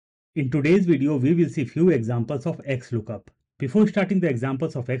In today's video, we will see few examples of XLOOKUP. Before starting the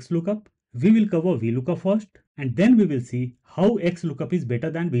examples of XLOOKUP, we will cover VLOOKUP first, and then we will see how XLOOKUP is better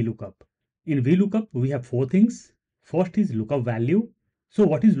than VLOOKUP. In VLOOKUP, we have four things. First is lookup value. So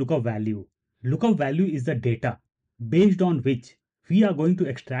what is lookup value? Lookup value is the data based on which we are going to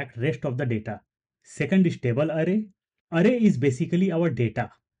extract rest of the data. Second is table array. Array is basically our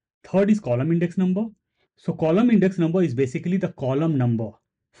data. Third is column index number. So column index number is basically the column number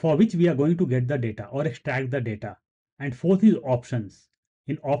for which we are going to get the data or extract the data. And fourth is options.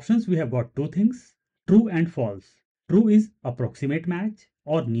 In options, we have got two things, true and false. True is approximate match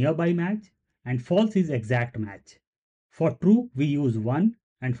or nearby match, and false is exact match. For true, we use 1,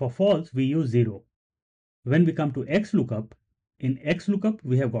 and for false, we use 0. When we come to XLOOKUP, in XLOOKUP,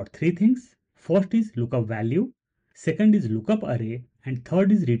 we have got three things. First is lookup value, second is lookup array, and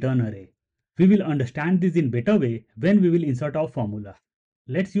third is return array. We will understand this in better way when we will insert our formula.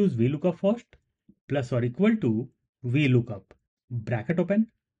 Let's use VLOOKUP first. Plus or equal to VLOOKUP, bracket open,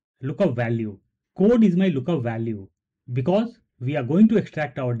 lookup value. Code is my lookup value because we are going to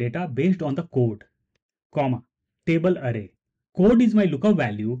extract our data based on the code, comma, table array. Code is my lookup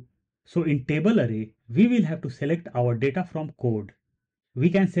value. So in table array, we will have to select our data from code. We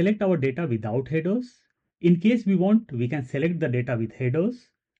can select our data without headers. In case we want, we can select the data with headers.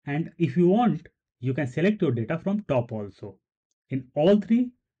 And if you want, you can select your data from top also. In all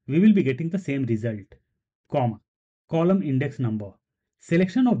three, we will be getting the same result, comma, column index number.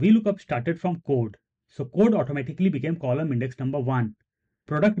 Selection of VLOOKUP started from code. So code automatically became column index number 1.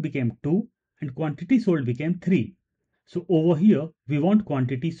 Product became 2 and quantity sold became 3. So over here, we want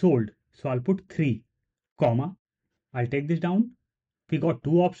quantity sold. So I'll put 3, comma, I'll take this down. We got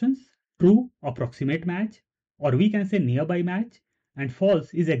two options, true, approximate match, or we can say nearby match, and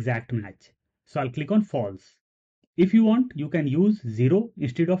false is exact match. So I'll click on false. If you want, you can use 0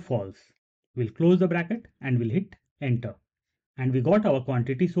 instead of false. We'll close the bracket and we'll hit enter. And we got our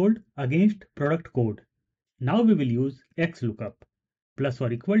quantity sold against product code. Now we will use XLOOKUP, plus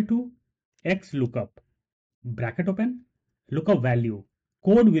or equal to XLOOKUP, bracket open, lookup value.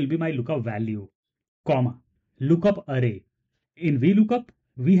 Code will be my lookup value, comma, lookup array. In VLOOKUP,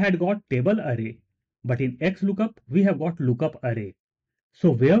 we had got table array, but in XLOOKUP, we have got lookup array.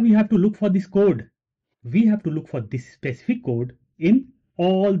 So where we have to look for this code? We have to look for this specific code in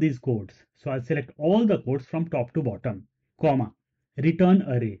all these codes. So I'll select all the codes from top to bottom, comma, return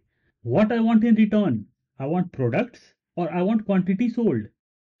array. What I want in return? I want products or I want quantity sold.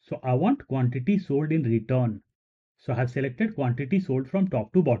 So I want quantity sold in return. So I have selected quantity sold from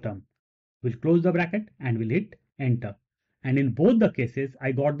top to bottom. We'll close the bracket and we'll hit enter. And in both the cases,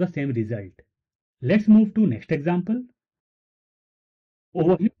 I got the same result. Let's move to next example.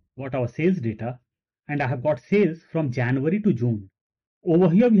 Over here, got our sales data, and I have got sales from January to June. Over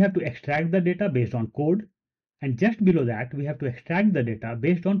here, we have to extract the data based on code, and just below that, we have to extract the data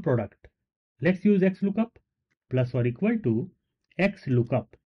based on product. Let's use XLOOKUP, plus or equal to XLOOKUP,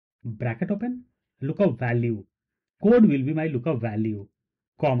 bracket open, lookup value. Code will be my lookup value,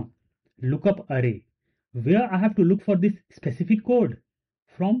 comma, lookup array, where I have to look for this specific code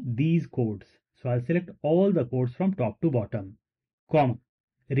from these codes. So I'll select all the codes from top to bottom, comma,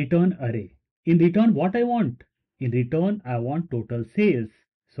 return array. In return, what I want? In return, I want total sales.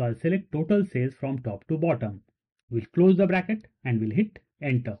 So I'll select total sales from top to bottom. We'll close the bracket and we'll hit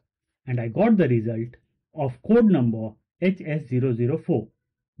enter. And I got the result of code number HS004.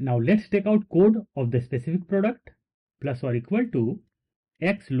 Now let's take out code of the specific product, plus or equal to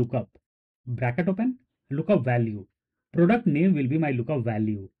XLOOKUP, bracket open, lookup value. Product name will be my lookup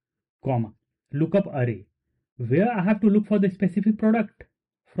value, comma, lookup array, where I have to look for the specific product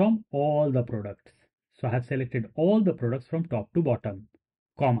from all the products. So I have selected all the products from top to bottom,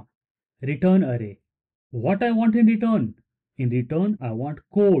 comma, return array. What I want in return? In return, I want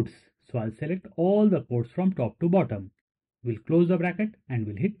codes. So I'll select all the codes from top to bottom. We'll close the bracket and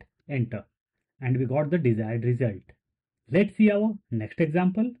we'll hit enter. And we got the desired result. Let's see our next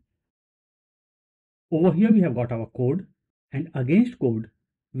example. Over here, we have got our code, and against code,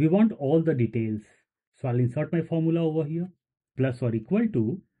 we want all the details. So I'll insert my formula over here, plus or equal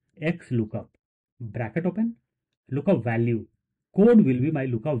to XLOOKUP, bracket open, lookup value. Code will be my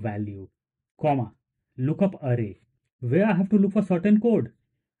lookup value, comma, lookup array, where I have to look for certain code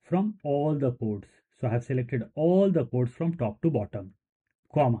from all the codes. So I have selected all the codes from top to bottom,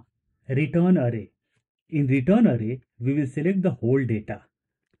 comma, return array. In return array, we will select the whole data.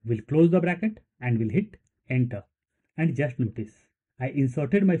 We'll close the bracket and we'll hit enter. And just notice, I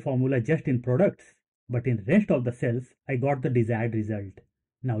inserted my formula just in products, but in rest of the cells, I got the desired result.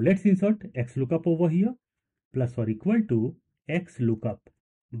 Now let's insert XLOOKUP over here, plus or equal to XLOOKUP,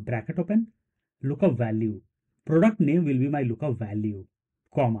 bracket open, lookup value. Product name will be my lookup value,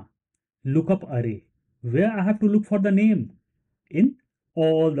 comma, lookup array, where I have to look for the name in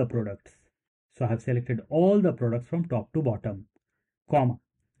all the products. So I have selected all the products from top to bottom, comma,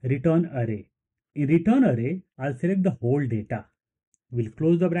 return array. In return array, I'll select the whole data. We'll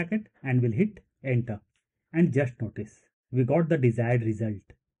close the bracket and we'll hit enter. And just notice, we got the desired result.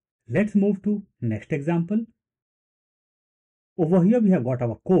 Let's move to next example. Over here we have got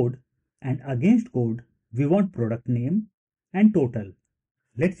our code, and against code we want product name and total.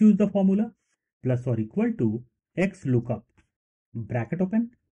 Let's use the formula plus or equal to XLOOKUP, bracket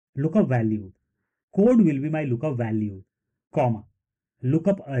open, lookup value. Code will be my lookup value, comma,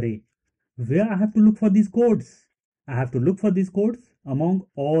 lookup array, where I have to look for these codes. I have to look for these codes among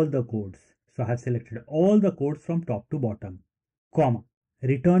all the codes. So I have selected all the codes from top to bottom, comma,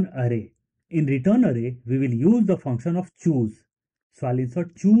 return array. In return array, we will use the function of choose. So I'll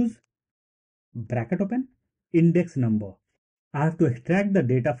insert choose, bracket open, index number. I have to extract the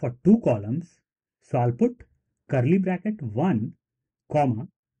data for two columns. So I'll put curly bracket 1, comma,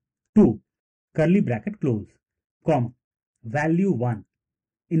 2, curly bracket close, comma, value 1.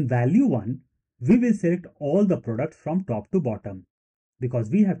 In value 1, we will select all the products from top to bottom because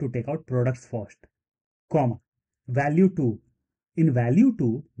we have to take out products first, comma, value 2. In value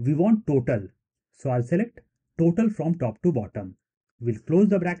 2, we want total. So I'll select total from top to bottom. We'll close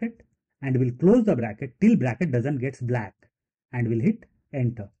the bracket and we'll close the bracket till bracket doesn't get black, and we'll hit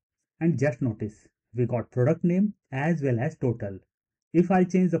enter. And just notice, we got product name as well as total. If I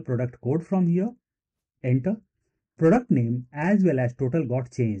change the product code from here, enter, product name as well as total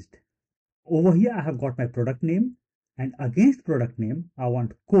got changed. Over here I have got my product name, and against product name I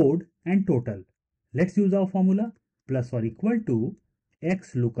want code and total. Let's use our formula plus or equal to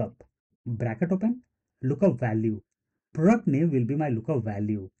XLOOKUP, bracket open, lookup value. Product name will be my lookup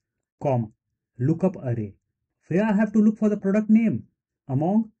value, comma, lookup array, where I have to look for the product name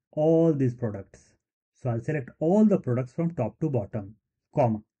among all these products. So I'll select all the products from top to bottom,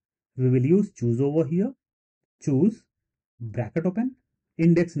 comma, we will use choose over here, choose, bracket open,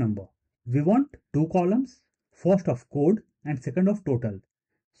 index number. We want two columns, first of code and second of total.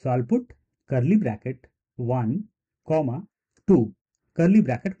 So I'll put curly bracket 1, comma, 2, curly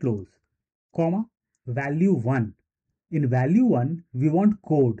bracket close, comma, value 1. In value 1, we want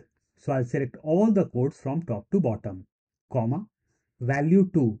code. So I'll select all the codes from top to bottom, comma, value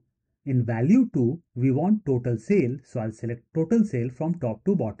 2. In value 2, we want total sale. So I'll select total sale from top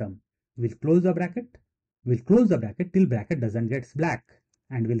to bottom. We'll close the bracket. We'll close the bracket till bracket doesn't get black,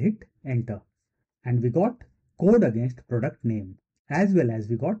 and we'll hit enter. And we got code against product name as well as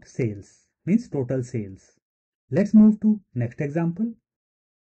we got sales, means total sales. Let's move to next example.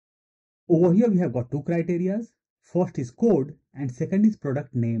 Over here we have got two criterias. First is code and second is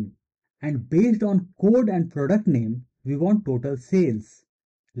product name. And based on code and product name, we want total sales.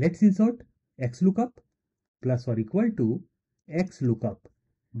 Let's insert XLOOKUP plus or equal to XLOOKUP,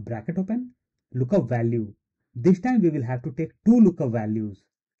 bracket open, lookup value. This time we will have to take two lookup values,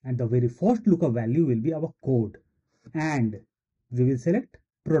 and the very first lookup value will be our code, and we will select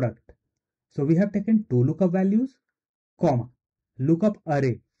product. So we have taken two lookup values, comma, lookup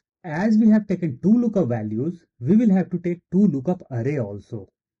array. As we have taken two lookup values, we will have to take two lookup array also.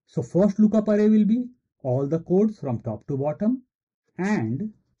 So first lookup array will be all the codes from top to bottom,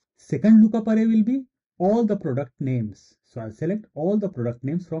 and second lookup array will be all the product names. So I'll select all the product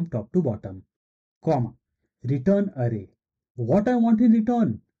names from top to bottom, comma, return array. What I want in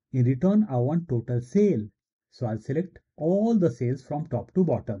return? In return, I want total sale. So I'll select all the sales from top to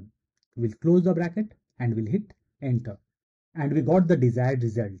bottom. We'll close the bracket and we'll hit enter. And we got the desired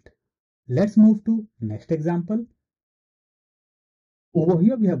result. Let's move to next example. Over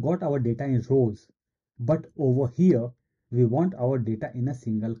here we have got our data in rows, but over here we want our data in a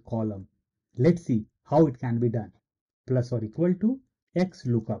single column. Let's see how it can be done. Plus or equal to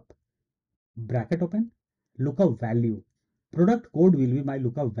XLOOKUP, bracket open, lookup value. Product code will be my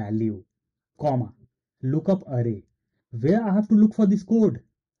lookup value, comma, lookup array. Where I have to look for this code?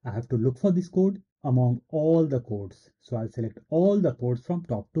 I have to look for this code among all the codes. So I'll select all the codes from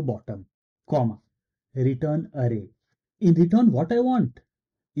top to bottom, comma, return array. In return, what I want?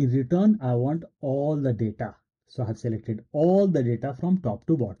 In return, I want all the data. So I have selected all the data from top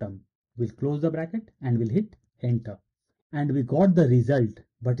to bottom. We'll close the bracket and we'll hit enter. And we got the result,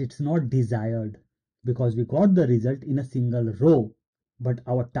 but it's not desired because we got the result in a single row. But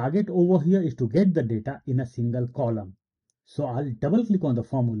our target over here is to get the data in a single column. So I'll double click on the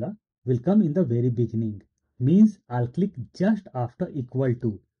formula, will come in the very beginning. Means I'll click just after equal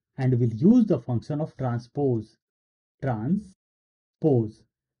to, and we'll use the function of transpose. Transpose.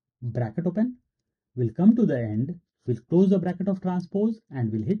 bracket open, we'll come to the end, we'll close the bracket of transpose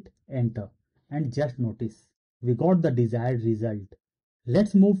and we'll hit enter. And just notice, we got the desired result.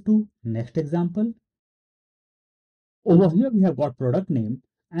 Let's move to next example. Over here we have got product name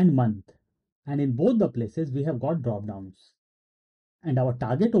and month, and in both the places we have got drop downs. And our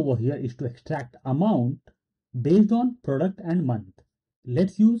target over here is to extract amount based on product and month.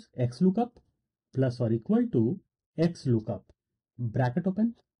 Let's use XLOOKUP plus or equal to XLOOKUP, bracket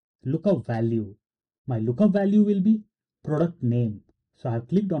open, lookup value. My lookup value will be product name. So I have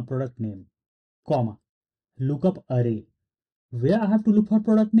clicked on product name, comma, lookup array, where I have to look for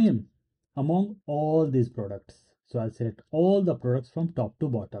product name among all these products. So I'll select all the products from top to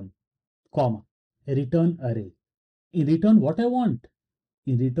bottom, comma, return array. In return, what I want?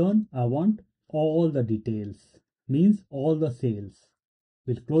 In return, I want all the details, means all the sales.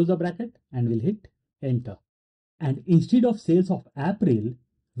 We'll close the bracket and we'll hit enter. And instead of sales of April,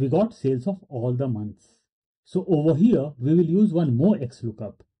 we got sales of all the months. So over here, we will use one more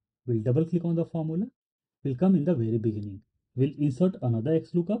XLOOKUP. We'll double click on the formula. We'll come in the very beginning. We'll insert another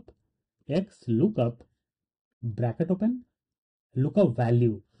XLOOKUP. XLOOKUP, bracket open, lookup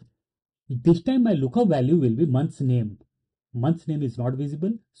value. This time my lookup value will be month's name. Month's name is not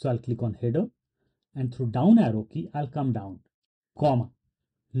visible, so I'll click on header and through down arrow key I'll come down, comma,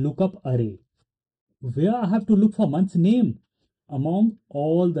 lookup array, where I have to look for month's name among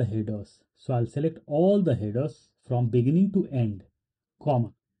all the headers. So I'll select all the headers from beginning to end,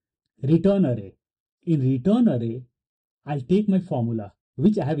 comma, return array. In return array, I'll take my formula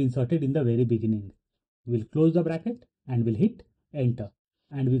which I have inserted in the very beginning. We'll close the bracket and we'll hit enter.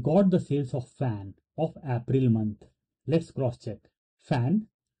 And we got the sales of fan of April month. Let's cross check. Fan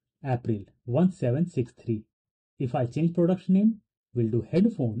April 1763. If I change product name, we'll do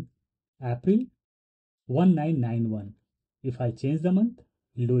headphone April 1991. If I change the month,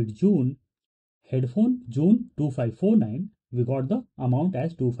 we'll do it June headphone June 2549. We got the amount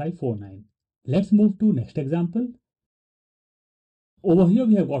as 2549. Let's move to next example. Over here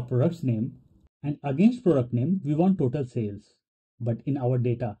we have got product's name, and against product name we want total sales. But in our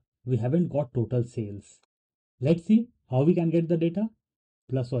data, we haven't got total sales. Let's see how we can get the data.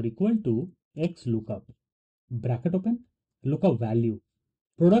 Plus or equal to XLOOKUP, bracket open, lookup value.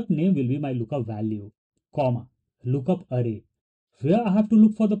 Product name will be my lookup value, comma, lookup array, where I have to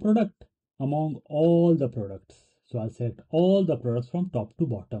look for the product among all the products. So I'll select all the products from top to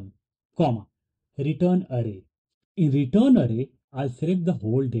bottom, comma, return array. In return array, I'll select the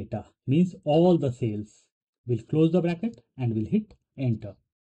whole data, means all the sales. We'll close the bracket and we'll hit enter.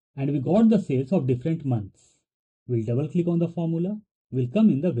 And we got the sales of different months. We'll double click on the formula. We'll come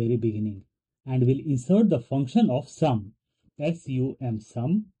in the very beginning and we'll insert the function of sum,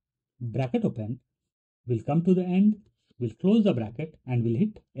 sum, bracket open. We'll come to the end. We'll close the bracket and we'll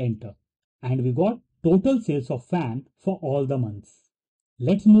hit enter. And we got total sales of fan for all the months.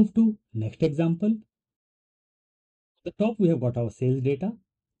 Let's move to next example. At the top we have got our sales data,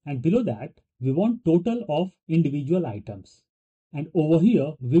 and below that we want total of individual items. And over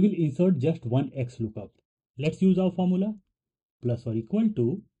here we will insert just one XLOOKUP. Let's use our formula, plus or equal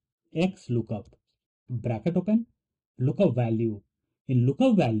to XLOOKUP, bracket open, lookup value. In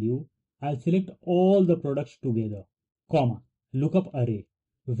lookup value, I'll select all the products together, comma, lookup array,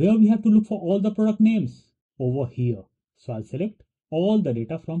 where we have to look for all the product names over here. So I'll select all the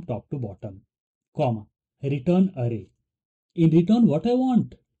data from top to bottom, comma, return array. In return, what I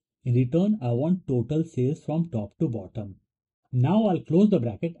want? In return, I want total sales from top to bottom. Now I'll close the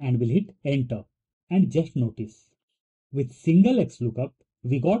bracket and we'll hit enter. And just notice, with single XLOOKUP,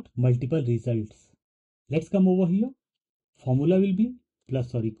 we got multiple results. Let's come over here. Formula will be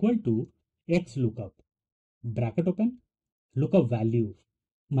plus or equal to XLOOKUP, bracket open, lookup value.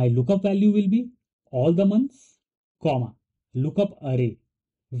 My lookup value will be all the months, comma, lookup array,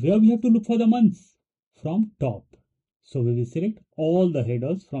 where we have to look for the months from top. So we will select all the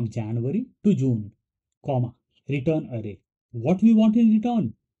headers from January to June, comma, return array. What we want in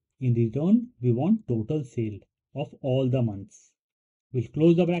return? In return, we want total sale of all the months. We'll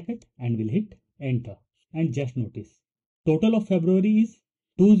close the bracket and we'll hit enter. And just notice, total of February is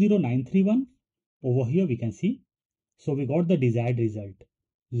 20931. Over here we can see. So we got the desired result.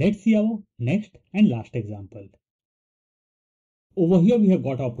 Let's see our next and last example. Over here we have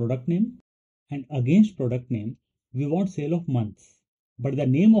got our product name, and against product name we want sale of months, but the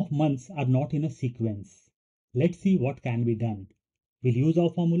name of months are not in a sequence. Let's see what can be done. We'll use our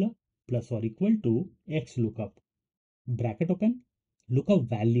formula, plus or equal to XLOOKUP, bracket open, lookup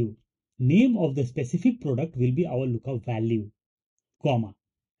value. Name of the specific product will be our lookup value, comma,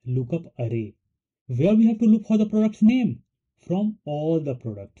 lookup array, where we have to look for the product's name from all the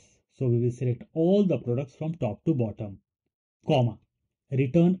products. So we will select all the products from top to bottom, comma,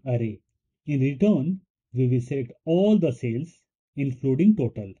 return array. In return, we will select all the sales including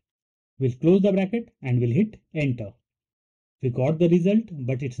total. We'll close the bracket and we'll hit enter. We got the result,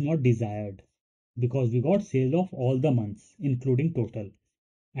 but it's not desired because we got sales of all the months including total.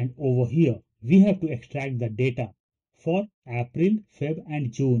 And over here, we have to extract the data for April, Feb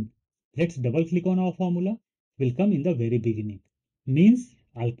and June. Let's double click on our formula. Will come in the very beginning. Means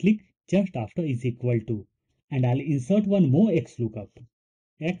I'll click just after is equal to, and I'll insert one more XLOOKUP.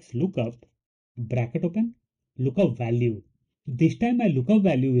 XLOOKUP, bracket open, lookup value. This time my lookup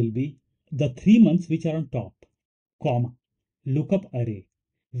value will be the 3 months which are on top, comma, lookup array,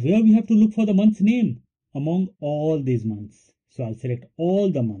 where we have to look for the month's name among all these months. So I'll select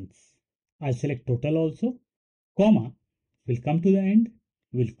all the months. I'll select total also, comma, we'll come to the end,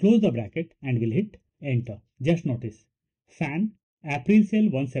 we'll close the bracket and we'll hit enter. Just notice, fan, April sale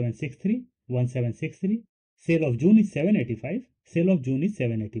 1763, sale of June is 785, sale of June is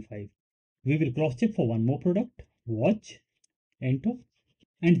 785. We will cross check for one more product, watch, enter,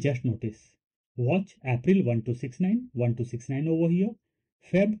 and just notice, watch April 1269 over here,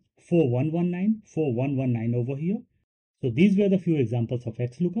 Feb 4119 over here. So these were the few examples of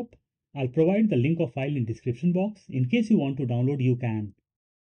XLOOKUP. I'll provide the link of file in description box. In case you want to download, you can.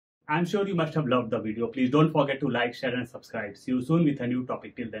 I'm sure you must have loved the video. Please don't forget to like, share and subscribe. See you soon with a new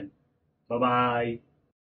topic. Till then, bye-bye.